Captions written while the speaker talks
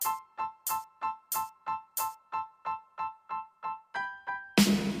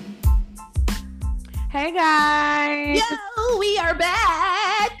Hey guys. Yo, we are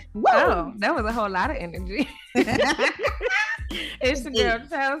back. Woo! Oh, that was a whole lot of energy. It's your girl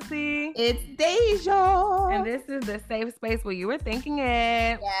Chelsea. It's Deja. And this is the safe space where you were thinking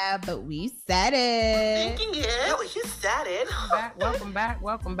it. Yeah, but we said it. Thinking it? You said it.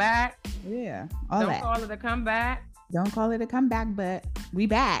 Welcome back. Yeah. Don't call it a comeback. Don't call it a comeback, but we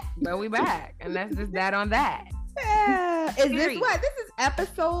back. But we back. And that's just that on that. Yeah. Is this what? This is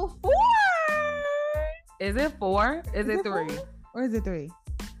episode 4. Is it 4? Is it 3? 4? Or is it 3?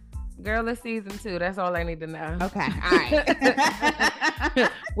 Girl, it's season 2. That's all I need to know. Okay. All right.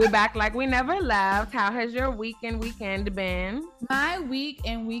 We're back like we never left. How has your weekend been? My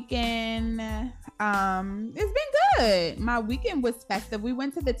weekend, it's been good. My weekend was festive. We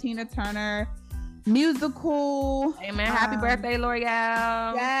went to the Tina Turner musical. Amen. Happy birthday,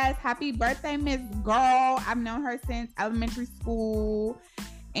 L'Oreal. Yes. Happy birthday, Miss Girl. I've known her since elementary school.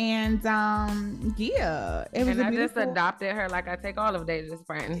 And yeah, it was. And I just adopted her like I take all of Deja's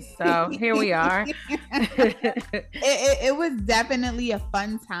friends. So here we are. it was definitely a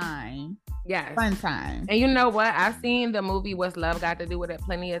fun time. Yes, fun time. And you know what? I've seen the movie What's Love Got to Do with It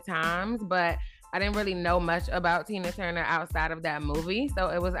plenty of times, but I didn't really know much about Tina Turner outside of that movie.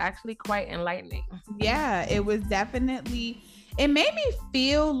 So it was actually quite enlightening. Yeah, it was definitely. It made me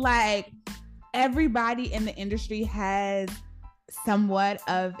feel like everybody in the industry has somewhat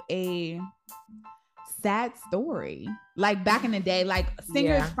of a sad story, like back in the day, like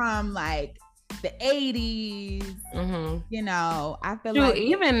singers from like the 80s. You know, I feel like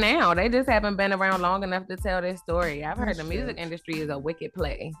even now they just haven't been around long enough to tell this story. I've heard the music industry is a wicked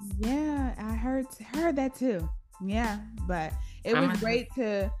place. Yeah, I heard that too. Yeah, but it was great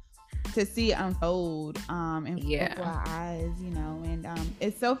to see it unfold in front of our eyes, you know. And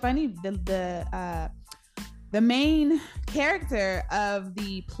it's so funny, the main character of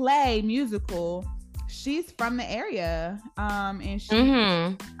the play musical, she's from the area, and she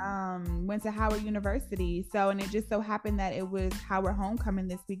went to Howard University. So, and it just so happened that it was Howard homecoming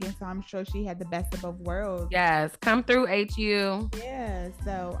this weekend. So I'm sure she had the best of both worlds. Yes, come through HU. Yeah,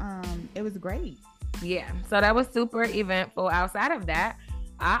 so it was great. Yeah, so that was super eventful. Outside of that,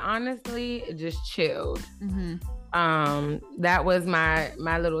 I honestly just chilled. That was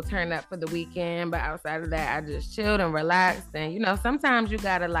my little turn up for the weekend. But outside of that, I just chilled and relaxed. And you know, sometimes you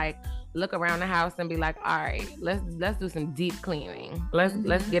gotta like look around the house and be like, all right, let's do some deep cleaning. Let's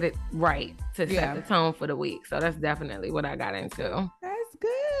get it right to set the tone for the week. So that's definitely what I got into. That's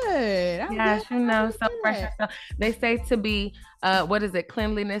good. Yes, you know, so fresh. So they say to be what is it?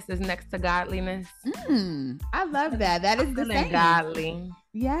 Cleanliness is next to godliness. I love that. That is the same. Godly.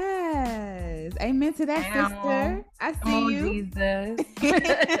 Yes. Amen to that, sister. I see you. Jesus.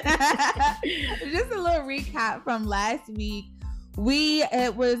 Just a little recap from last week.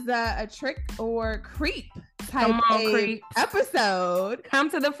 It was a trick or creep type episode. Come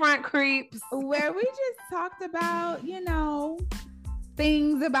to the front, creeps. Where we just talked about, you know,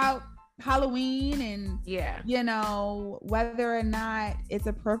 things about Halloween and you know, whether or not it's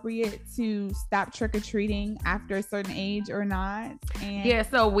appropriate to stop trick-or-treating after a certain age or not. And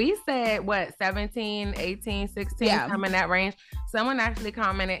so we said what, 17, 18, 16, something in that range. Someone actually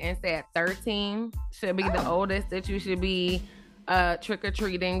commented and said 13 should be the oldest that you should be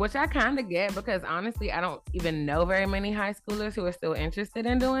trick-or-treating, which I kind of get, because honestly I don't even know very many high schoolers who are still interested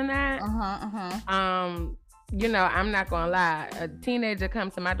in doing that. You know, I'm not gonna lie, a teenager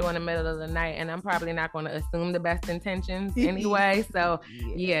comes to my door in the middle of the night and I'm probably not gonna assume the best intentions anyway. So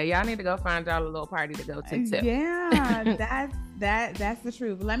y'all need to go find y'all a little party to go to too. That's the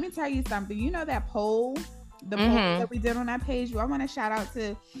truth. Let me tell you something. You know that poll, the poll that we did on that page? I want to shout out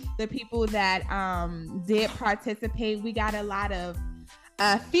to the people that did participate. We got a lot of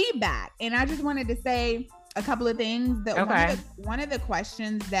feedback, and I just wanted to say a couple of things. That one of the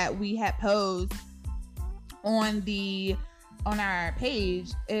questions that we had posed on our page,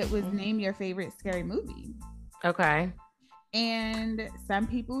 it was name your favorite scary movie. And some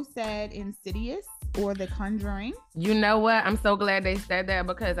people said Insidious or The Conjuring. You know what? I'm so glad they said that,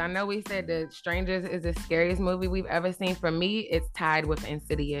 because I know we said that Strangers is the scariest movie we've ever seen. For me, it's tied with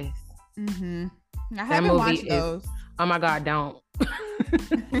Insidious. I haven't watched those. Oh my God, don't.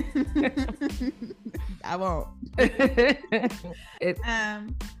 I won't. Go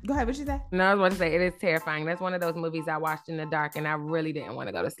ahead, what you say? No, I was about to say, it is terrifying. That's one of those movies I watched in the dark and I really didn't want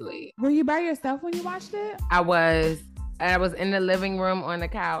to go to sleep. Were you by yourself when you watched it? I was in the living room on the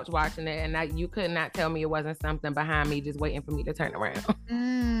couch watching it, and you could not tell me it wasn't something behind me just waiting for me to turn around.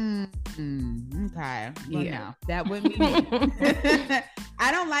 Okay. Well, no, that wouldn't be me.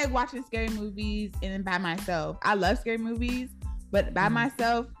 I don't like watching scary movies and by myself. I love scary movies, But by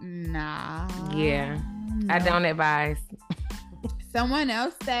myself, nah. Yeah. No. I don't advise. Someone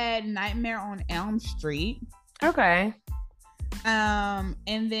else said Nightmare on Elm Street. Okay. And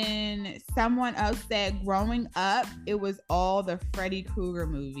then someone else said growing up, it was all the Freddy Krueger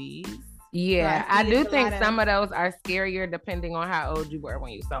movies. Yeah, I do think some of those are scarier depending on how old you were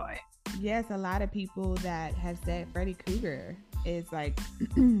when you saw it. Yes, a lot of people that have said Freddy Krueger is like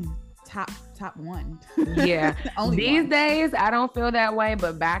top one. Yeah. These days, I don't feel that way,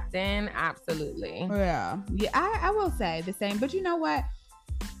 but back then, absolutely. Yeah. I will say the same. But you know what?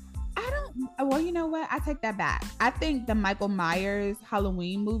 You know what? I take that back. I think the Michael Myers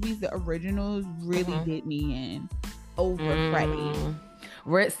Halloween movies, the originals, really did me in over Freddy.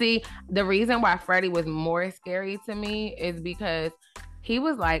 See, the reason why Freddy was more scary to me is because he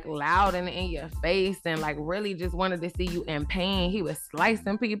was like loud and in your face and like really just wanted to see you in pain. He was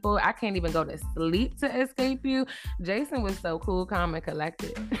slicing people. I can't even go to sleep to escape you. Jason was so cool, calm, and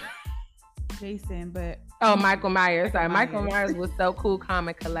collected. Michael Myers. Sorry, Michael Myers was so cool, calm,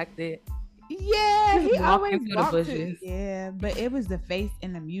 and collected. Yeah, he always walked through the bushes. Yeah, but it was the face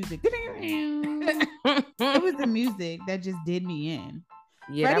and the music. It was the music that just did me in.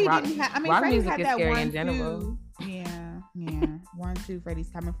 Yeah, Freddie rock, didn't have. rock Freddie music had is that scary 1, in general. 2. Yeah. 1, 2. Freddie's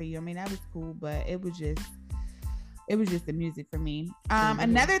coming for you. I mean, that was cool, but it was just the music for me.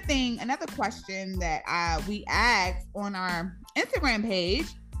 Another question that we asked on our Instagram page.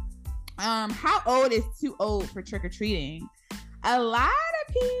 How old is too old for trick-or-treating? A lot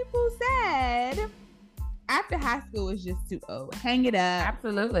of people said after high school is just too old. Hang it up.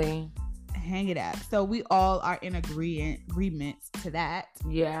 Absolutely. Hang it up. So we all are in agreement to that.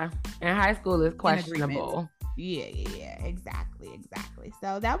 Yeah. And high school is questionable. Yeah. Exactly.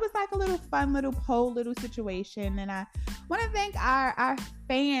 So that was like a little fun little poll little situation. And I want to thank our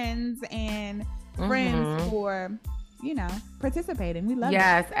fans and friends for participating. We love it.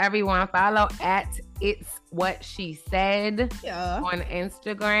 Yes, everyone follow at It's What She Said on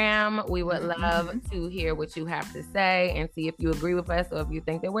Instagram. We would love to hear what you have to say and see if you agree with us or if you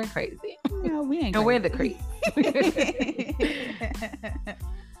think that we're crazy. No, we ain't. And we're the creeps.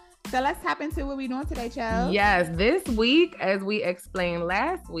 So let's tap into what we're doing today, Cho. Yes, this week, as we explained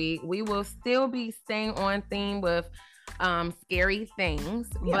last week, we will still be staying on theme with scary things,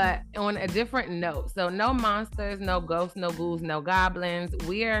 but on a different note. So no monsters, no ghosts, no ghouls, no goblins.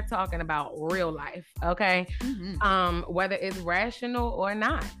 We are talking about real life, okay? Whether it's rational or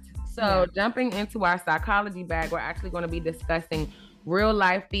not. So jumping into our psychology bag, we're actually going to be discussing real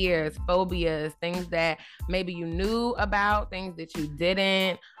life fears, phobias, things that maybe you knew about, things that you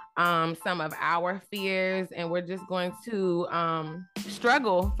didn't, some of our fears, and we're just going to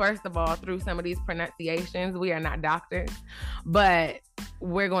struggle, first of all, through some of these pronunciations. We are not doctors, but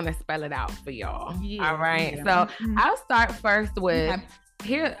we're going to spell it out for y'all. All right. So I'll start first with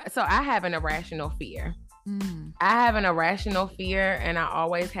here. So I have an irrational fear. I have an irrational fear, and I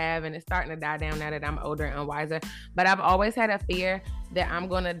always have, and it's starting to die down now that I'm older and wiser, but I've always had a fear that I'm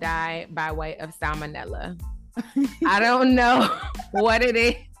going to die by way of salmonella. I don't know what it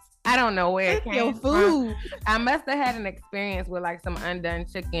is. I don't know where it came from. I must have had an experience with like some undone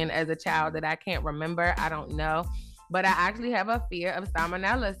chicken as a child that I can't remember. I don't know. But I actually have a fear of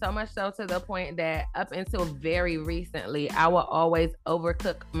salmonella, so much so to the point that up until very recently, I will always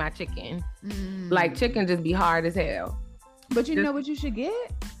overcook my chicken. Like chicken just be hard as hell. But you know what you should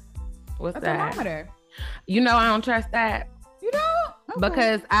get? What's a that? thermometer. You know I don't trust that. You don't? Okay.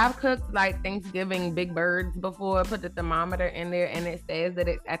 Because I've cooked like Thanksgiving big birds before, put the thermometer in there and it says that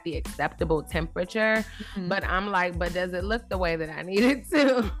it's at the acceptable temperature. But I'm like, but does it look the way that I need it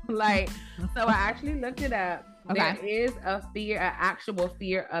to? Like, so I actually looked it up. Okay. There is a fear, an actual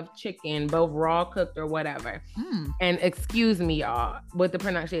fear of chicken, both raw, cooked, or whatever. And excuse me, y'all, with the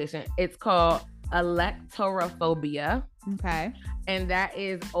pronunciation. It's called electorophobia. Okay. And that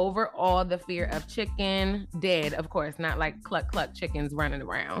is overall the fear of chicken dead, of course, not like cluck chickens running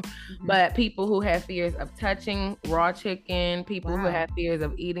around, but people who have fears of touching raw chicken, people who have fears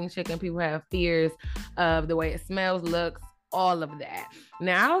of eating chicken, people who have fears of the way it smells, looks, all of that.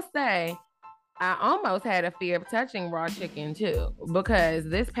 Now I'll say I almost had a fear of touching raw chicken too, because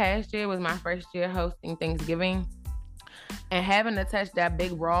this past year was my first year hosting Thanksgiving, and having to touch that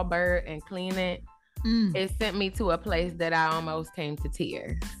big raw bird and clean it, it sent me to a place that I almost came to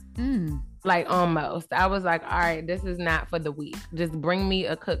tears. Like almost. I was like, all right, this is not for the weak. Just bring me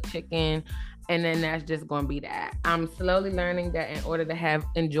a cooked chicken, and then that's just going to be that. I'm slowly learning that in order to have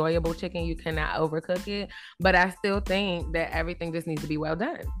enjoyable chicken, you cannot overcook it. But I still think that everything just needs to be well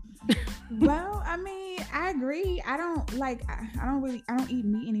done. Well, I mean, I agree. I don't eat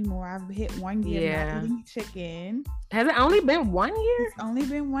meat anymore. I've hit 1 year of not eating chicken. Has it only been 1 year? It's only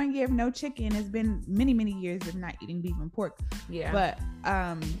been 1 year of no chicken. It's been many, many years of not eating beef and pork. Yeah. But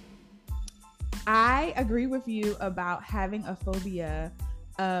I agree with you about having a phobia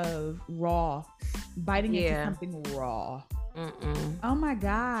of biting into something raw. Mm-mm. Oh my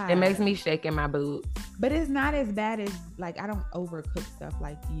God. It makes me shake in my boots. But it's not as bad as, like, I don't overcook stuff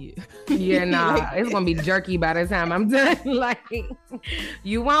like you. Yeah, nah. Like, it's going to be jerky by the time I'm done. Like,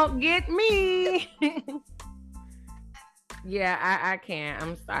 you won't get me. Yeah, I can't.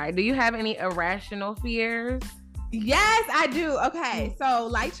 I'm sorry. Do you have any irrational fears? Yes, I do. Okay. So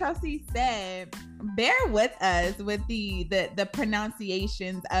like Chelsea said, bear with us with the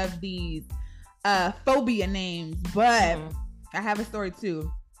pronunciations of these phobia names, but I have a story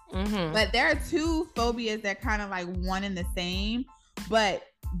too. But there are two phobias that kind of like one and the same, but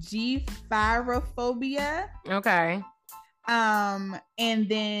Gephyrophobia. Okay. And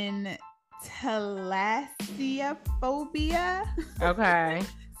then Thalassiophobia. Okay.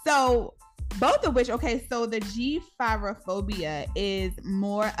 So both of which, okay, so the Gephyrophobia is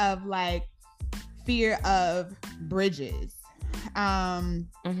more of like fear of bridges.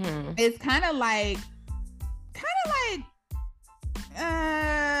 It's kind of like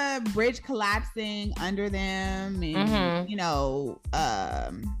bridge collapsing under them, and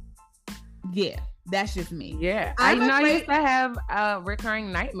yeah, that's just me. Yeah, I used to have a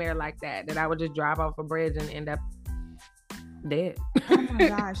recurring nightmare like that I would just drive off a bridge and end up dead. Oh my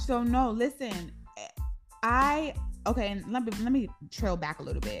gosh. So no, listen, and let me trail back a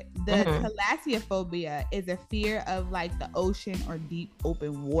little bit. The thalassiophobia is a fear of like the ocean or deep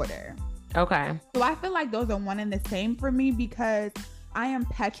open water. Okay. So I feel like those are one and the same for me, because I am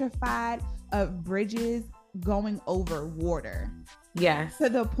petrified of bridges going over water. Yes. To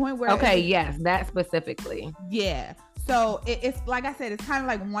the point where yes, that specifically. Yeah. So it's like I said, it's kind of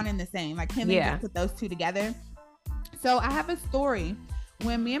like one and the same. Like, can they just put those two together? So I have a story.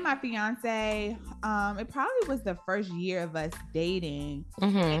 When me and my fiance, it probably was the first year of us dating,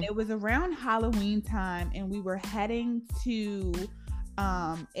 and it was around Halloween time, and we were heading to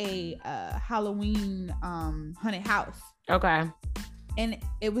a Halloween haunted house. Okay. And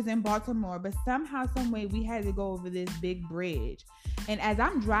it was in Baltimore, but somehow, some way, we had to go over this big bridge. And as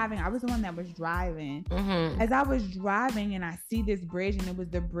I'm driving, I was the one that was driving. As I was driving and I see this bridge, and it was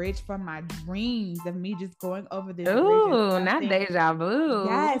the bridge from my dreams of me just going over this bridge. Ooh, not deja vu.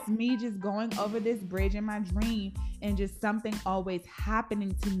 Yes, me just going over this bridge in my dream, and just something always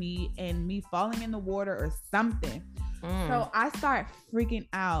happening to me, and me falling in the water or something. So I start freaking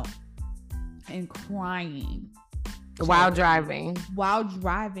out and crying. While driving.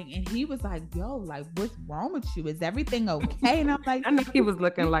 And he was like, yo, like, what's wrong with you? Is everything okay? And I'm like, I know he was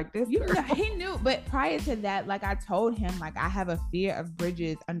looking like this. He knew. But prior to that, like, I told him, like, I have a fear of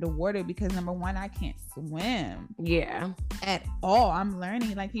bridges underwater because, number one, I can't swim. Yeah. At all. I'm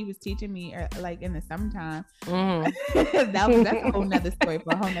learning. Like, he was teaching me, like, in the summertime. That's a whole nother story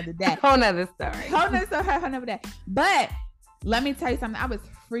for a whole nother day. Whole nother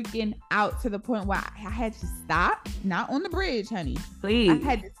Please. I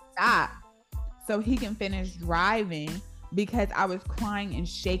had to stop so he can finish driving, because I was crying and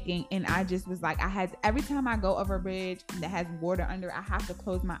shaking. And I just was like, every time I go over a bridge that has water under, I have to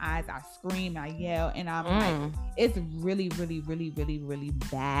close my eyes. I scream, I yell, and I'm like, it's really, really, really, really, really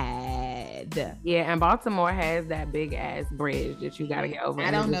bad. Yeah, and Baltimore has that big ass bridge that you gotta get over.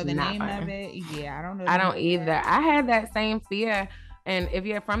 I don't know the name of it. Yeah, I don't know. I don't either. I had that same fear. And if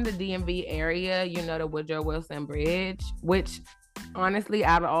you're from the DMV area, you know the Woodrow Wilson Bridge, which honestly,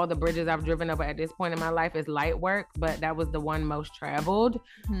 out of all the bridges I've driven over at this point in my life, is light work, but that was the one most traveled.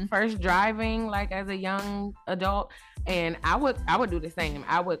 First driving, like, as a young adult, and I would do the same.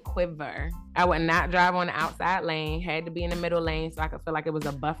 I would quiver. I would not drive on the outside lane. Had to be in the middle lane so I could feel like it was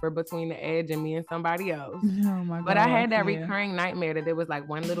a buffer between the edge and me and somebody else. Oh my God. But I had that recurring nightmare that there was like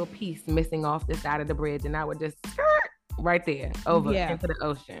one little piece missing off the side of the bridge, and I would just right there over into the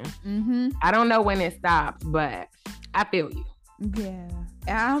ocean. I don't know when it stopped, but I feel you. Yeah.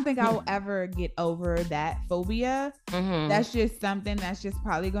 And I don't think I will ever get over that phobia. That's just something that's just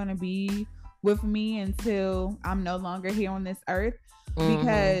probably going to be with me until I'm no longer here on this earth,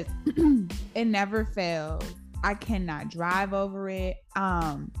 because it never fails. I cannot drive over it.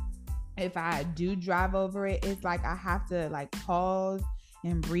 If I do drive over it, it's like I have to like pause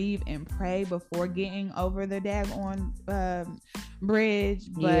and breathe and pray before getting over the daggone bridge.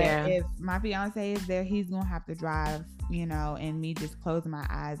 But if my fiance is there, he's gonna have to drive, you know, and me just close my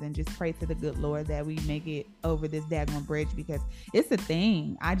eyes and just pray to the good Lord that we make it over this daggone bridge, because it's a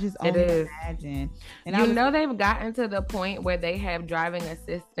thing. I just only imagine. And you know, they've gotten to the point where they have driving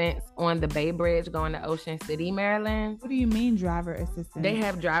assistance on the Bay Bridge going to Ocean City, Maryland. What do you mean driver assistance? They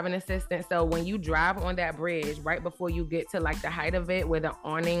have driving assistance. So when you drive on that bridge, right before you get to like the height of it where the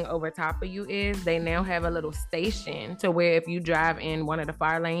awning over top of you is, they now have a little station to where if you drive in one of the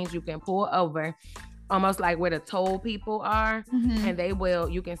far lanes, you can pull over almost like where the toll people are,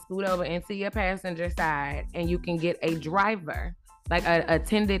 and you can scoot over into your passenger side and you can get a driver, like a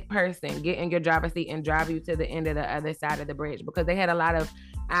attended person, get in your driver's seat and drive you to the end of the other side of the bridge, because they had a lot of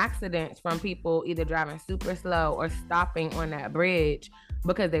accidents from people either driving super slow or stopping on that bridge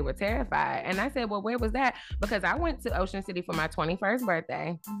because they were terrified. And I said, well, where was that? Because I went to Ocean City for my 21st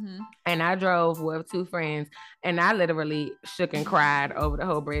birthday, and I drove with 2 friends, and I literally shook and cried over the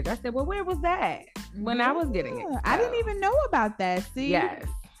whole bridge. I said, well, where was that when I was getting it? So, I didn't even know about that. See? Yes.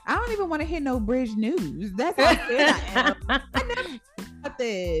 I don't even want to hear no bridge news. That's how scared I am. I never knew about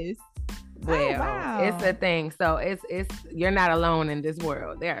this. Well, wow. It's a thing. So it's you're not alone in this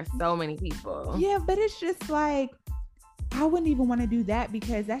world. There are so many people. Yeah, but it's just like, I wouldn't even want to do that,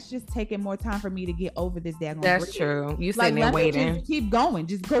 because that's just taking more time for me to get over this daggone That's bridge. true. You sitting there waiting. Me just keep going.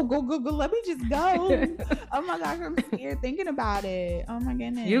 Just go. Let me just go. Oh my gosh, I'm scared thinking about it. Oh my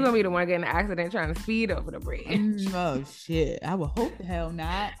goodness. You're going to be the one getting an accident trying to speed over the bridge. Oh shit. I would hope the hell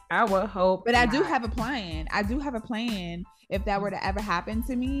not. I would hope But not. I do have a plan. If that were to ever happen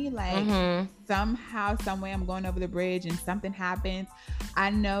to me, like somehow, some way I'm going over the bridge and something happens, I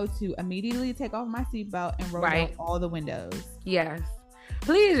know to immediately take off my seatbelt and roll down all the windows. Yes.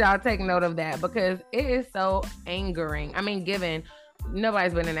 Please, y'all take note of that, because it is so angering. I mean, given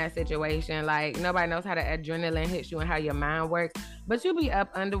nobody's been in that situation, like nobody knows how the adrenaline hits you and how your mind works, but you'll be up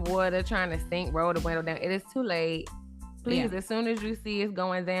underwater trying to sink, roll the window down. It is too late. Please, as soon as you see it's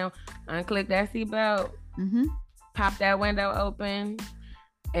going down, unclick that seatbelt. Pop that window open,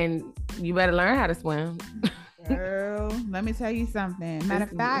 and you better learn how to swim. Girl, let me tell you something. Matter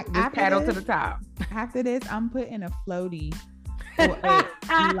of fact, just paddle to the top. After this, I'm putting a floaty or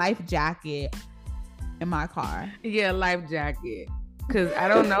a life jacket in my car. Yeah, life jacket. Because I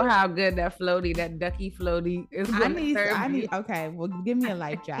don't know how good that ducky floaty is going to serve you. Okay, well, give me a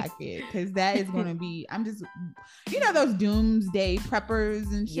life jacket, because that is going to be, I'm just, you know, those doomsday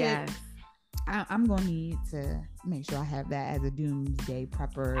preppers and shit. Yes. I'm going to need to make sure I have that as a doomsday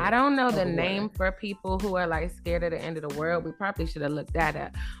prepper. I don't know the name for people who are like scared of the end of the world. We probably should have looked that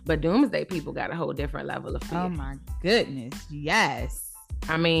up. But doomsday people got a whole different level of fear. Oh my goodness. Yes.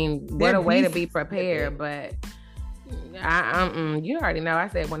 I mean, what a way to be prepared. But you already know. I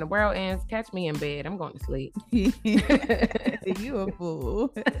said, when the world ends, catch me in bed. I'm going to sleep. You a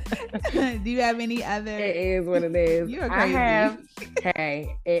fool. Do you have any other? It is what it is. You're crazy.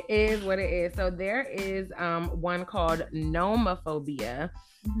 Hey, it is what it is. So there is one called nomophobia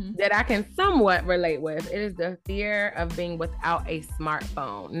that I can somewhat relate with. It is the fear of being without a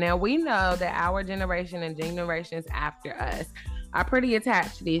smartphone. Now, we know that our generation and generations after us are pretty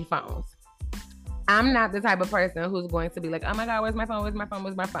attached to these phones. I'm not the type of person who's going to be like, oh my God, where's my phone? Where's my phone?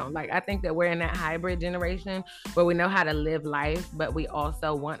 Where's my phone? Like, I think that we're in that hybrid generation where we know how to live life, but we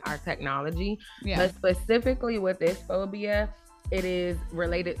also want our technology. Yeah. But specifically with this phobia, it is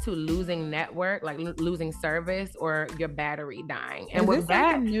related to losing network, like losing service or your battery dying. And with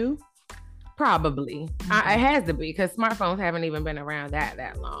that, new? Probably. It has to be, because smartphones haven't even been around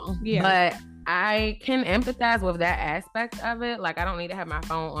that long. Yeah. But I can empathize with that aspect of it. Like, I don't need to have my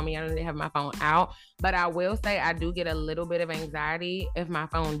phone on me. I don't need to have my phone out. But I will say I do get a little bit of anxiety if my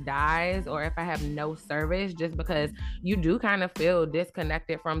phone dies or if I have no service, just because you do kind of feel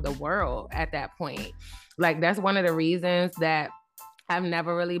disconnected from the world at that point. Like, that's one of the reasons that I've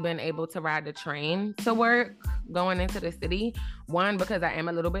never really been able to ride the train to work going into the city. One, because I am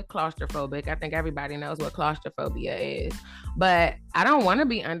a little bit claustrophobic. I think everybody knows what claustrophobia is. But I don't want to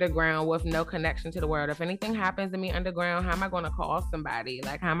be underground with no connection to the world. If anything happens to me underground, how am I going to call somebody?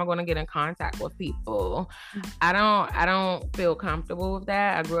 Like, how am I going to get in contact with people? I don't feel comfortable with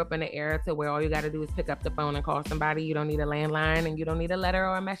that. I grew up in an era to where all you got to do is pick up the phone and call somebody. You don't need a landline and you don't need a letter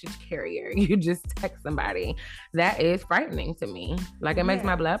or a message carrier. You just text somebody. That is frightening to me. Like, it makes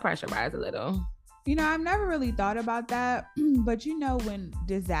my blood pressure rise a little. You know, I've never really thought about that, but you know, when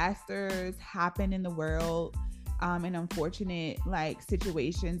disasters happen in the world, and unfortunate like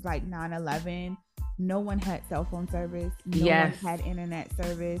situations like 9/11, no one had cell phone service. No one had internet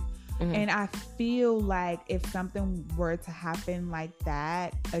service. And I feel like if something were to happen like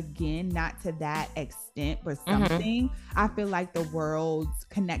that again, not to that extent, but something, I feel like the world's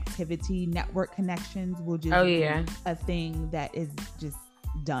connectivity, network connections will just be a thing that is just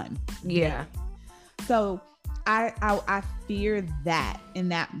done. Yeah. So I fear that,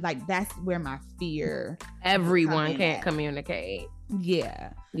 and that, like, that's where my fear. Everyone can't communicate.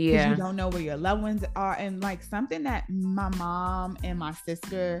 Yeah. You don't know where your loved ones are. And like something that my mom and my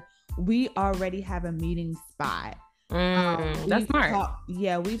sister, we already have a meeting spot. That's smart.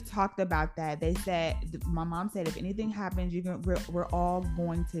 We've talked about that. They said, my mom said, if anything happens, we're all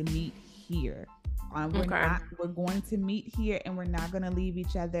going to meet here. We're going to meet here, and we're not going to leave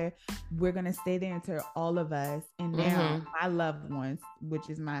each other. We're going to stay there until all of us, and now my loved ones, which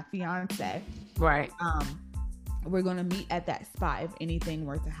is my fiance, right? We're going to meet at that spot if anything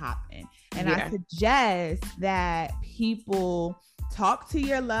were to happen. And I suggest that people talk to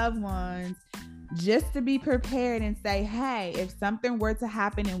your loved ones just to be prepared and say, hey, if something were to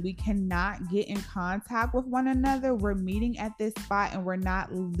happen and we cannot get in contact with one another, we're meeting at this spot and we're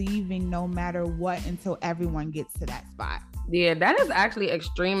not leaving no matter what until everyone gets to that spot. Yeah, that is actually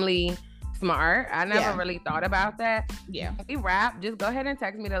extremely smart. I never really thought about that. Yeah. If we wrap, just go ahead and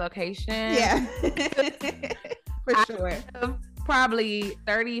text me the location. Yeah. For sure. Probably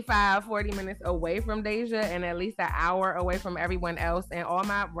 35-40 minutes away from Deja and at least an hour away from everyone else, and all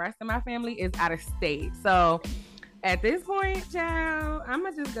my rest of my family is out of state. So at this point, child, I'm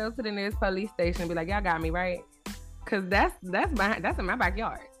gonna just go to the nearest police station and be like, y'all got me, right? Because that's in my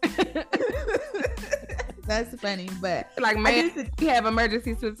backyard. That's funny, but like, man, we have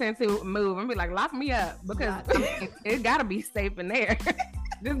emergencies to attend to, move and be like, lock me up, because it gotta be safe in there.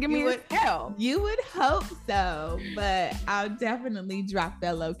 Just give me hell. You would hope so, but I'll definitely drop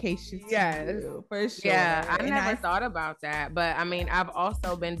that location. Yes, for sure. Yeah, I never thought about that, but I mean, I've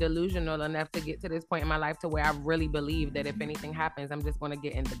also been delusional enough to get to this point in my life to where I really believe that if anything happens, I'm just going to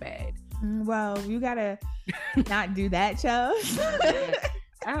get into bed. Well, you gotta not do that, Chels.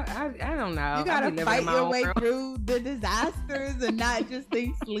 I don't know. You gotta fight your way through the disasters and not just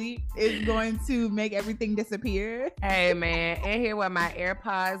think sleep is going to make everything disappear. Hey man, and here with my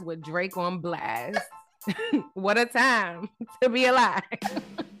AirPods with Drake on blast. What a time to be alive.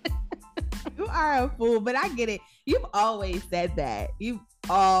 You are a fool, but I get it. You've always said that. You've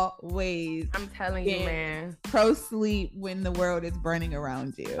always. I'm telling you, man. Pro sleep when the world is burning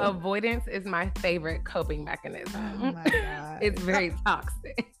around you. Avoidance is my favorite coping mechanism. Oh my God. It's very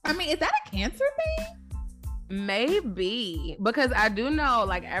toxic. I mean, is that a cancer thing? Maybe, because I do know,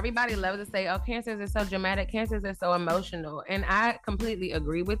 like, everybody loves to say, oh, cancers are so dramatic, cancers are so emotional, and I completely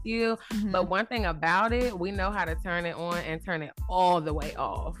agree with you. But one thing about it, we know how to turn it on and turn it all the way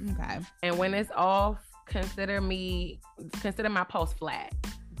off. Okay. And when it's off, consider my pulse flat.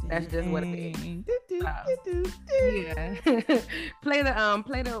 That's just what it is. Yeah. Play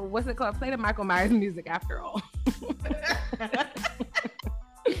the what's it called? Play the Michael Myers music after all.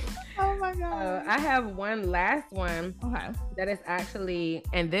 Oh my God. I have one last one. Okay. That is actually,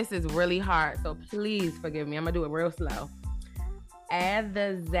 and this is really hard, so please forgive me. I'm gonna do it real slow.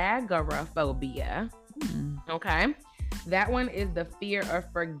 Azagoraphobia. Okay. That one is the fear of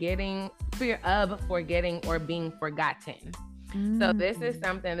forgetting or being forgotten. So this is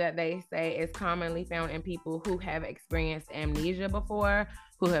something that they say is commonly found in people who have experienced amnesia before,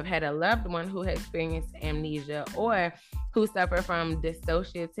 who have had a loved one who has experienced amnesia, or who suffer from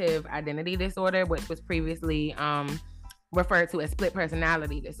dissociative identity disorder, which was previously referred to as split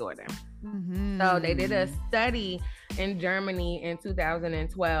personality disorder. So they did a study in Germany in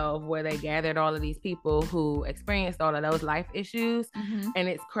 2012 where they gathered all of these people who experienced all of those life issues. And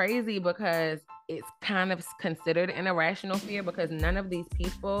it's crazy because it's kind of considered an irrational fear, because none of these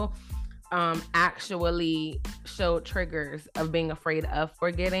people actually showed triggers of being afraid of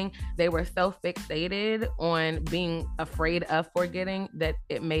forgetting. They were so fixated on being afraid of forgetting that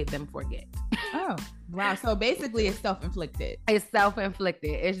it made them forget. Oh, wow. So basically it's self-inflicted. It's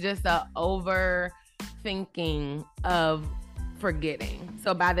self-inflicted. It's just a overthinking of forgetting.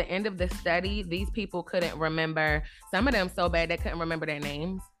 So by the end of the study, these people couldn't remember, some of them so bad they couldn't remember their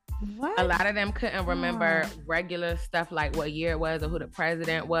names. What? A lot of them couldn't remember regular stuff like what year it was or who the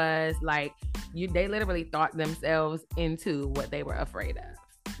president was. Like, they literally thought themselves into what they were afraid of.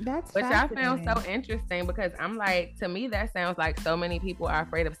 That's which I found so interesting, because I'm like, to me, that sounds like so many people are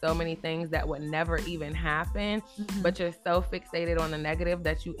afraid of so many things that would never even happen, but you're so fixated on the negative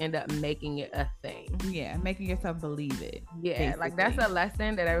that you end up making it a thing. Yeah, making yourself believe it. Yeah, basically. Like, that's a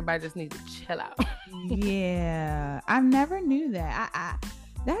lesson that everybody just needs to chill out. Yeah, I never knew that.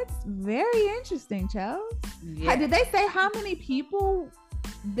 That's very interesting, Chels. Yeah. Did they say how many people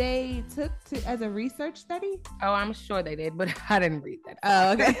they took to as a research study? Oh, I'm sure they did, but I didn't read that.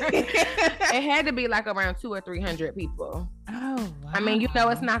 Oh, okay. It had to be like around 200 or 300 people. Oh, wow. I mean,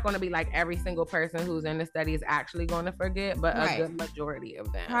 it's not going to be like every single person who's in the study is actually going to forget, but a good majority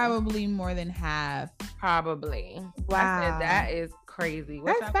of them. Probably more than half. Probably. Wow. I said that is crazy.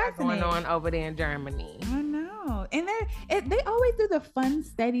 What's going on over there in Germany? I know. And they always do the fun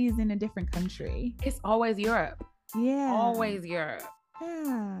studies in a different country. It's always Europe. Yeah. Always Europe.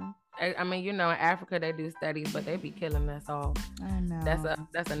 Yeah. I mean, in Africa they do studies, but they be killing us all. I know.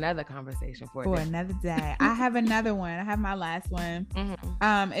 That's another conversation for another day. I have another one. I have my last one.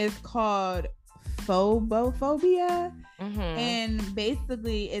 Mm-hmm. It's called phobophobia. Mm-hmm. And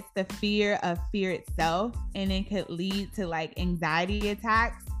basically it's the fear of fear itself, and it could lead to like anxiety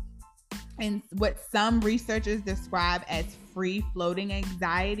attacks and what some researchers describe as free floating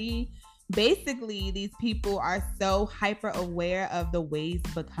anxiety. Basically, these people are so hyper aware of the ways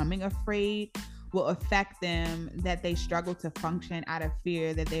becoming afraid will affect them that they struggle to function out of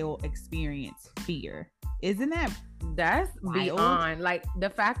fear that they will experience fear. Isn't that's wild? Beyond, like, the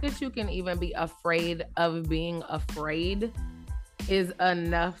fact that you can even be afraid of being afraid is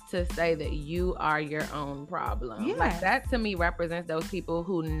enough to say that you are your own problem. Yes. Like, that to me represents those people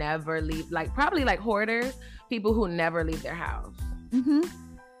who never leave, like probably like hoarders, people who never leave their house. Mm-hmm.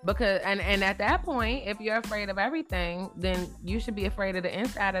 Because and at that point, if you're afraid of everything, then you should be afraid of the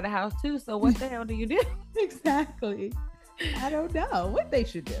inside of the house too. So what the hell do you do? Exactly. I don't know what they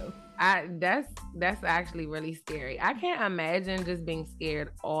should do. That's actually really scary. I can't imagine just being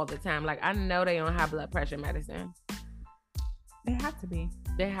scared all the time. Like, I know they don't have blood pressure medicine. They have to be.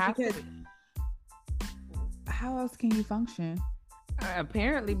 They have to be. How else can you function?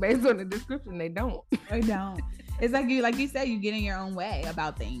 Apparently, based on the description, they don't. They don't. It's like you said, you get in your own way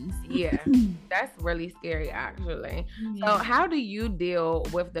about things. Yeah, that's really scary, actually. Yeah. So how do you deal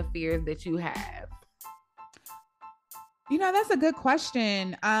with the fears that you have? That's a good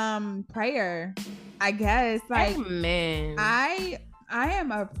question. Prayer, I guess. Like, amen. I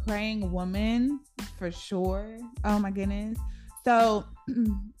am a praying woman for sure. Oh my goodness. So,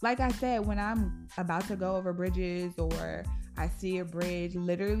 like I said, when I'm about to go over bridges or I see a bridge,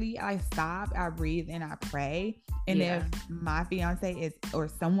 literally I stop, I breathe, and I pray. And if my fiance is or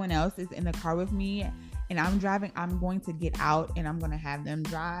someone else is in the car with me and I'm driving, I'm going to get out and I'm going to have them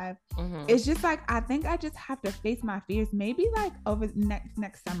drive. Mm-hmm. It's just like, I think I just have to face my fears. Maybe like over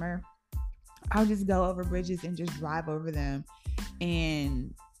next summer, I'll just go over bridges and just drive over them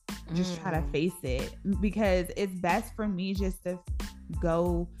and just try to face it, because it's best for me just to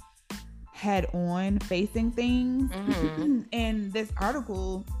go head on facing things. Mm-hmm. And this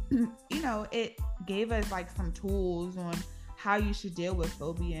article, it gave us like some tools on how you should deal with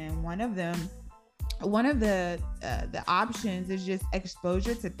phobia, and one of the options is just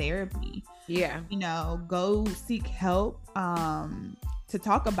exposure to therapy. Go seek help to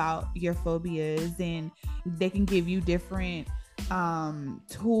talk about your phobias, and they can give you different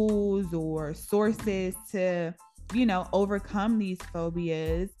tools or sources to overcome these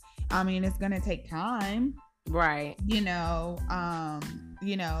phobias. I mean, it's gonna take time, right?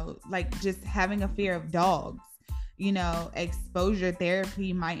 Like just having a fear of dogs. Exposure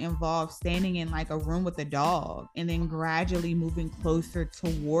therapy might involve standing in like a room with a dog and then gradually moving closer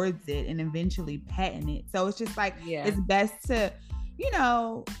towards it and eventually petting it. So it's just like, it's best to,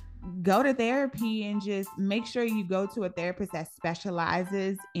 go to therapy and just make sure you go to a therapist that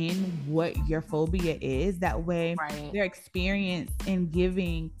specializes in what your phobia is. That way they're experienced in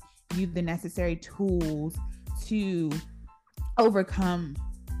giving you the necessary tools to overcome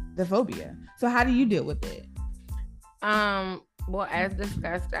the phobia. So how do you deal with it? Well, as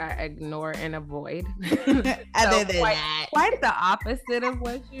discussed, I ignore and avoid. Other than that, quite the opposite of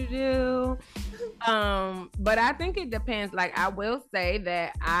what you do. But I think it depends. Like, I will say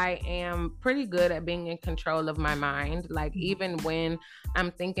that I am pretty good at being in control of my mind. Like, even when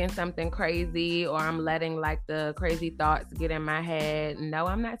I'm thinking something crazy or I'm letting like the crazy thoughts get in my head. No,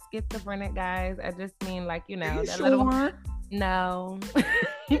 I'm not schizophrenic, guys. I just mean like, no.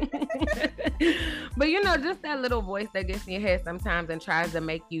 But just that little voice that gets in your head sometimes and tries to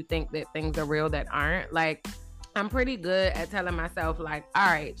make you think that things are real that aren't. Like, I'm pretty good at telling myself like, all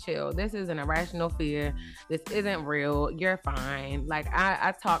right, chill. This is an irrational fear. This isn't real. You're fine. Like,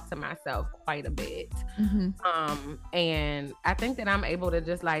 I talk to myself quite a bit. Mm-hmm. And I think that I'm able to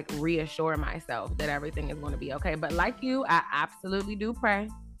just like reassure myself that everything is going to be okay. But like you, I absolutely do pray.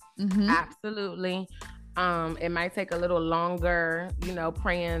 Mm-hmm. Absolutely. It might take a little longer,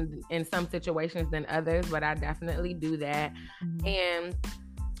 praying in some situations than others, but I definitely do that. Mm-hmm. And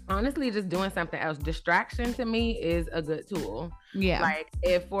honestly, just doing something else. Distraction to me is a good tool. Yeah. Like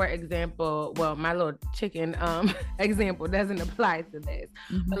if, for example, well, my little chicken example doesn't apply to this,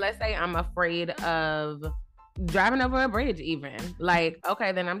 but let's say I'm afraid of driving over a bridge even. Like,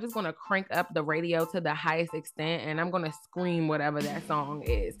 okay, then I'm just going to crank up the radio to the highest extent and I'm going to scream whatever that song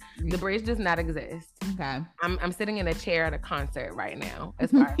is. The bridge does not exist. Okay. I'm sitting in a chair at a concert right now,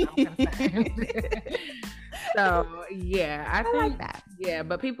 as far as I'm concerned. So yeah, I think like that. Yeah,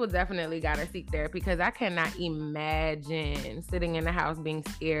 but people definitely gotta seek therapy because I cannot imagine sitting in the house being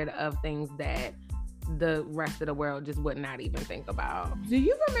scared of things that the rest of the world just would not even think about. Do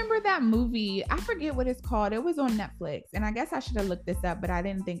you remember that movie? I forget what it's called. It was on Netflix, and I guess I should have looked this up, but I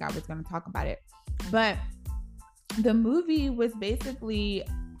didn't think I was going to talk about it. But the movie was basically,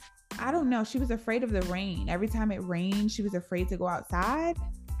 I don't know, she was afraid of the rain. Every time it rained, she was afraid to go outside.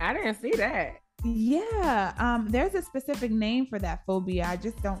 I didn't see that. Yeah, there's a specific name for that phobia. I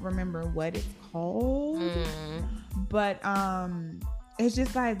just don't remember what it's called. But it's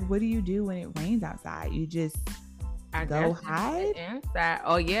just like, what do you do when it rains outside? You just go hide inside.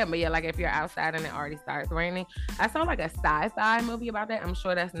 Oh yeah, but yeah, like if you're outside and it already starts raining. I saw like a sci-fi movie about that. I'm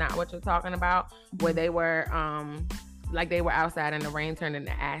sure that's not what you're talking about, where they were like they were outside and the rain turned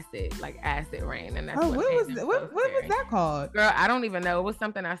into acid rain, and that's what was that called? Girl, I don't even know. It was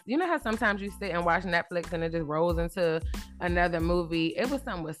something you know how sometimes you sit and watch Netflix and it just rolls into another movie. It was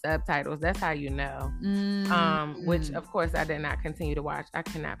something with subtitles. That's how you know. Which of course I did not continue to watch. I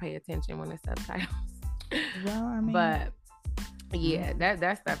cannot pay attention when it's subtitles. Well, I mean, but yeah,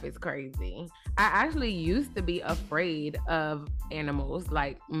 that stuff is crazy. I actually used to be afraid of animals,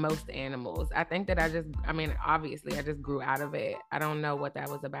 like most animals. I think that obviously I just grew out of it. I don't know what that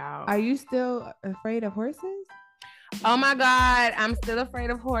was about. Are you still afraid of horses? Oh my God, I'm still afraid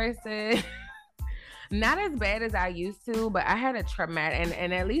of horses. Not as bad as I used to, but I had a traumatic,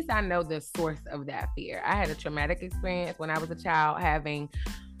 and at least I know the source of that fear. I had a traumatic experience when I was a child having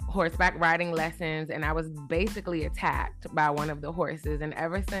horseback riding lessons, and I was basically attacked by one of the horses, and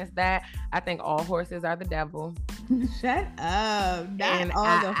ever since that I think all horses are the devil. Shut up. And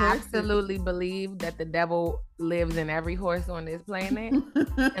I absolutely believe that the devil lives in every horse on this planet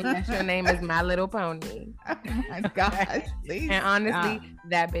unless your name is My Little Pony. Oh my gosh. And honestly,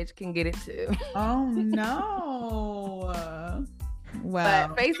 that bitch can get it too. Oh no. Well,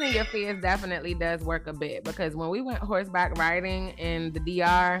 but facing your fears definitely does work a bit, because when we went horseback riding in the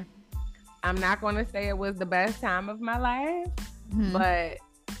DR, I'm not going to say it was the best time of my life, but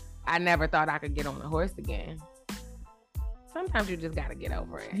I never thought I could get on a horse again. Sometimes you just got to get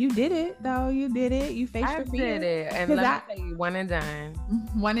over it. You did it, though. You did it. You faced your fears. I did it. And let me tell you, one and done.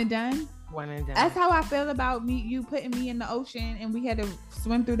 One and done? One and done. That's how I feel about you putting me in the ocean and we had to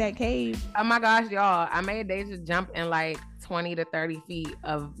swim through that cave. Oh my gosh, y'all. I made Deja jump in like 20 to 30 feet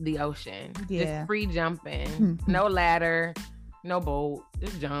of the ocean. Yeah. Just free jumping. No ladder, no boat.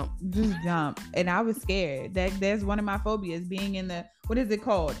 Just jump. And I was scared. There's one of my phobias, being in the, what is it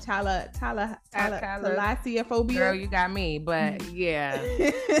called? Thalassophobia. Girl, you got me. But yeah,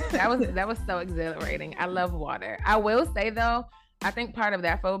 that was so exhilarating. I love water. I will say though, I think part of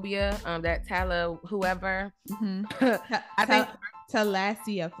that phobia, that whoever, I think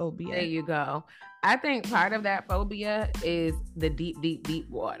thalassophobia. There you go. I think part of that phobia is the deep, deep, deep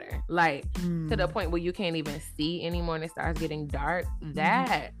water. Like to the point where you can't even see anymore and it starts getting dark.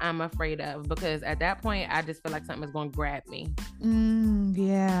 That I'm afraid of, because at that point I just feel like something is going to grab me.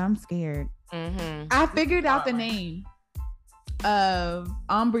 Yeah, I'm scared. I figured out the name of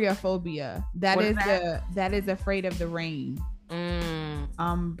umbriophobia. That is afraid of the rain.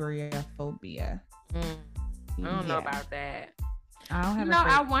 Umbriophobia. I don't know about that. I don't have.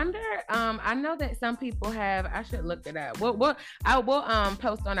 I wonder. I know that some people have. I should look it up. I will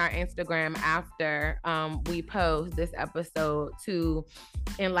post on our Instagram after we post this episode to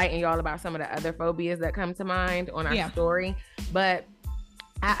enlighten y'all about some of the other phobias that come to mind on our story. But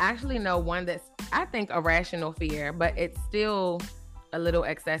I actually know one that's, I think, a rational fear, but it's still a little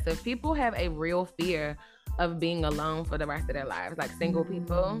excessive. People have a real fear of being alone for the rest of their lives, like single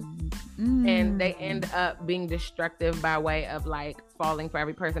people. And they end up being destructive by way of like falling for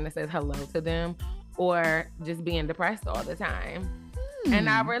every person that says hello to them, or just being depressed all the time. And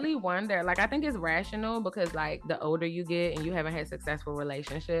I really wonder, like, I think it's rational, because like the older you get and you haven't had successful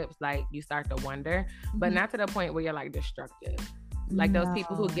relationships, like you start to wonder, but not to the point where you're like destructive. Like those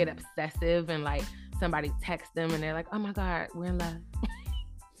people who get obsessive and like somebody texts them and they're like, oh my God, we're in love.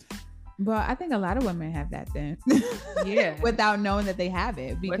 Well, I think a lot of women have that then. Yeah. Without knowing that they have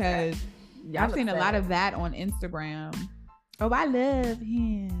it, because I've seen a lot of that on Instagram. Oh, I love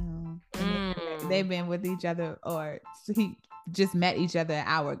him. They've been with each other, or just met each other an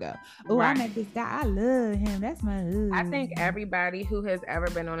hour ago. Oh, right. I met this guy. I love him. That's my husband. I think everybody who has ever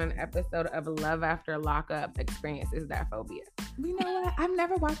been on an episode of Love After Lockup experiences that phobia. You know what? I've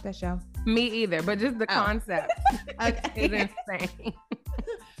never watched that show. Me either, but just the concept is insane.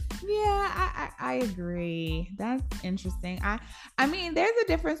 Yeah, I agree. That's interesting. I mean, there's a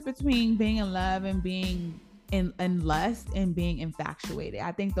difference between being in love and being in lust and being infatuated.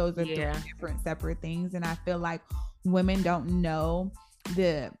 I think those are three different separate things. And I feel like women don't know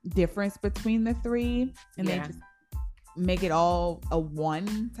the difference between the three, and they just make it all a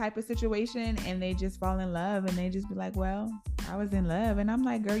one type of situation, and they just fall in love, and they just be like, well, I was in love. And I'm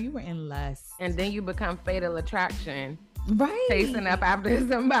like, girl, you were in lust. And then you become fatal attraction. Right. Chasing up after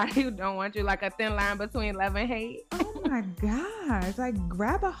somebody who don't want you, like a thin line between love and hate. Oh my gosh. Like,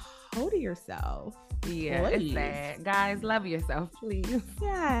 grab a hold of yourself. Yeah, please. It's sad. Guys, love yourself, please.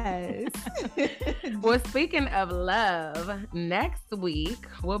 Yes. Well, speaking of love, next week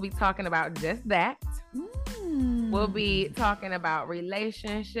we'll be talking about just that. We'll be talking about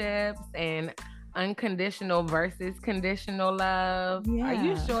relationships and unconditional versus conditional love. Yeah. Are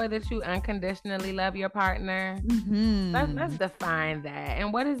you sure that you unconditionally love your partner? Let's define that.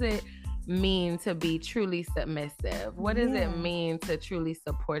 And what does it mean to be truly submissive? What does it mean to truly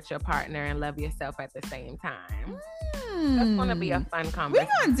support your partner and love yourself at the same time? That's gonna be a fun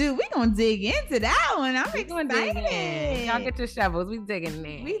conversation. We're gonna dig into that one. I'm excited. Y'all get your shovels. We digging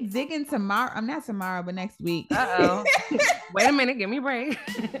in. We digging tomorrow. I'm not tomorrow, but next week. Wait a minute, give me a break.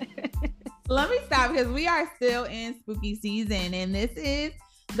 Let me stop, because we are still in spooky season, and this is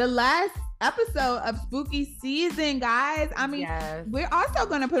the last episode of spooky season, guys. I mean, we're also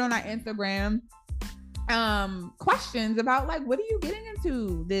going to put on our Instagram questions about, like, what are you getting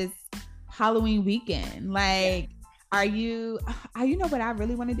into this Halloween weekend? Like, you know what I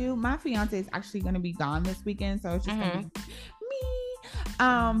really want to do? My fiance is actually going to be gone this weekend, so it's just going to be me.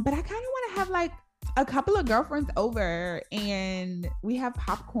 But I kind of want to have, like, a couple of girlfriends over, and we have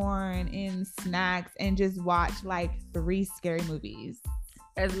popcorn and snacks and just watch like 3 scary movies.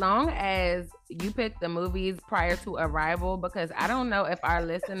 As long as you pick the movies prior to arrival, because I don't know if our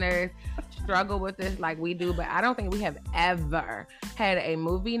listeners struggle with this like we do, but I don't think we have ever had a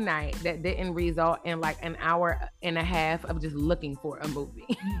movie night that didn't result in like an hour and a half of just looking for a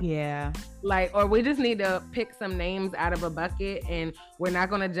movie. Yeah. Like, or we just need to pick some names out of a bucket, and we're not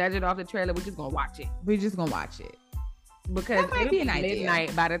going to judge it off the trailer. We're just going to watch it. Because that might be an idea.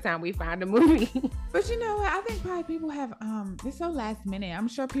 Midnight by the time we find a movie. But you know what? I think probably people have it's so last minute. I'm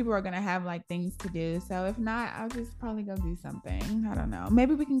sure people are gonna have like things to do. So if not, I'll just probably go do something. I don't know.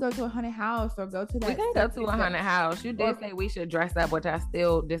 Maybe we can go to a haunted house or go to that. We can go to a haunted house. You did say we should dress up, which I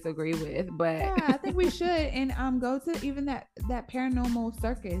still disagree with. But yeah, I think we should, and go to even that paranormal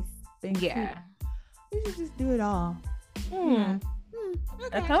circus thing. Yeah, too. We should just do it all. Okay.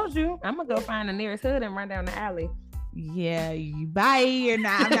 I told you, I'm gonna go find the nearest hood and run down the alley. Yeah, you bye or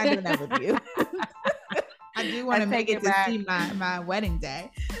not. I'm not doing that with you. I do want to make it to see my wedding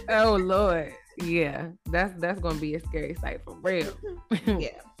day. Oh Lord, yeah, that's gonna be a scary sight for real.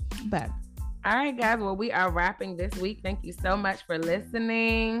 Yeah, but all right, guys. Well, we are wrapping this week. Thank you so much for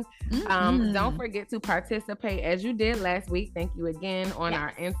listening. Don't forget to participate as you did last week. Thank you again on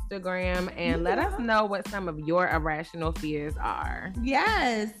our Instagram, and let us know what some of your irrational fears are.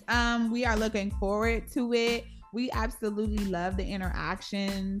 Yes, we are looking forward to it. We absolutely love the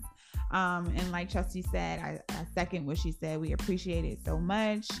interactions. And like Chelsea said, I second what she said. We appreciate it so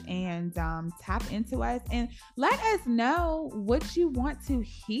much. And tap into us and let us know what you want to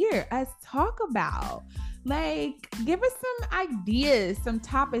hear us talk about. Like, give us some ideas, some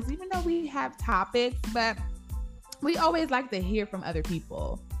topics, even though we have topics, but we always like to hear from other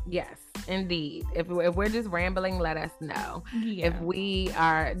people. Yes, indeed. If we're just rambling, let us know. Yeah. If we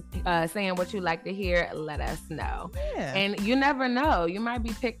are saying what you like to hear, let us know. Yeah. And you never know. You might be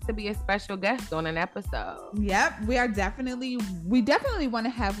picked to be a special guest on an episode. Yep. We definitely want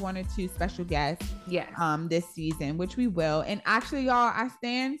to have 1 or 2 special guests. Yes. This season, which we will. And actually, y'all, I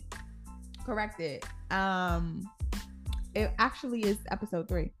stand corrected. It actually is episode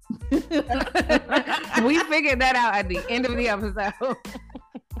 3. We figured that out at the end of the episode.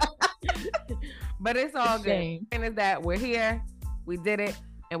 But it's all good. And is that we're here, we did it,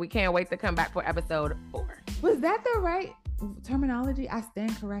 and we can't wait to come back for episode 4. Was that the right terminology? I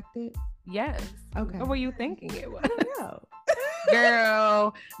stand corrected? Yes. Okay. What were you thinking it was? I don't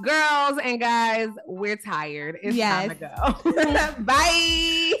know. Girls and guys, we're tired. It's time to go.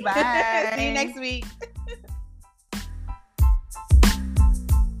 Bye. Bye. See you next week.